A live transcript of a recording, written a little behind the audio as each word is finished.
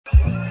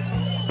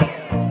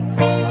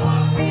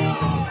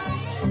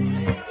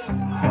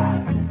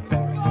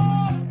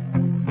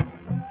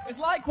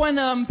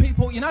when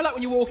people, you know, like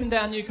when you're walking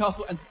down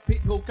Newcastle and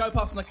people go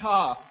past in a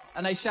car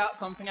and they shout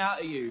something out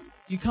at you,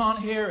 you can't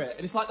hear it.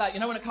 And it's like that, you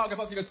know, when a car goes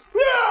past, you goes,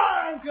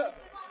 "Aah!"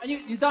 And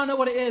you don't know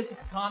what it is.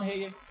 Can't hear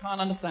you, can't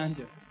understand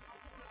you.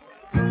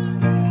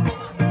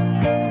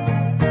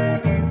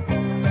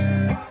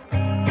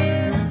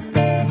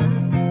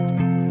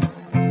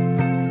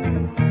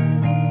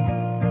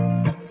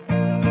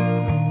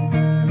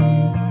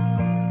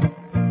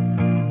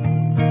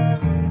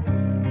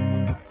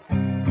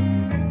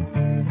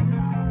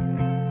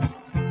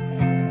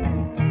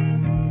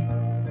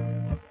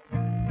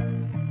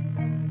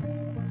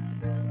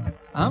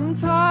 I'm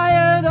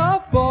tired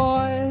of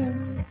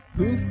boys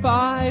who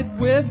fight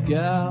with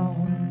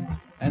girls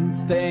and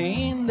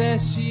stain their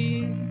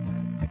sheets,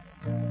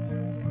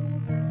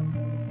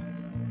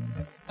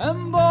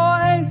 and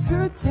boys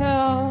who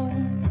tell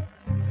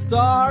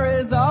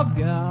stories of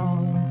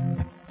girls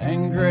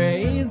and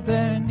graze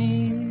their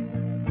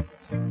knees.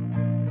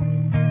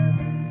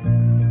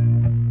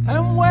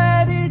 And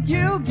where did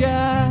you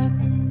get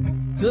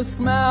to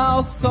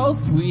smell so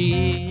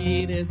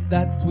sweet? Is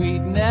that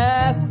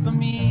sweetness for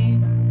me?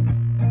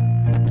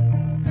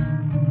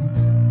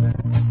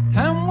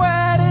 And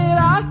where did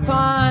I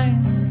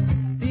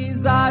find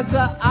these eyes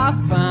that I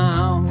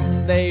found?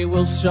 They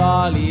will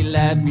surely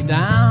let me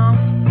down.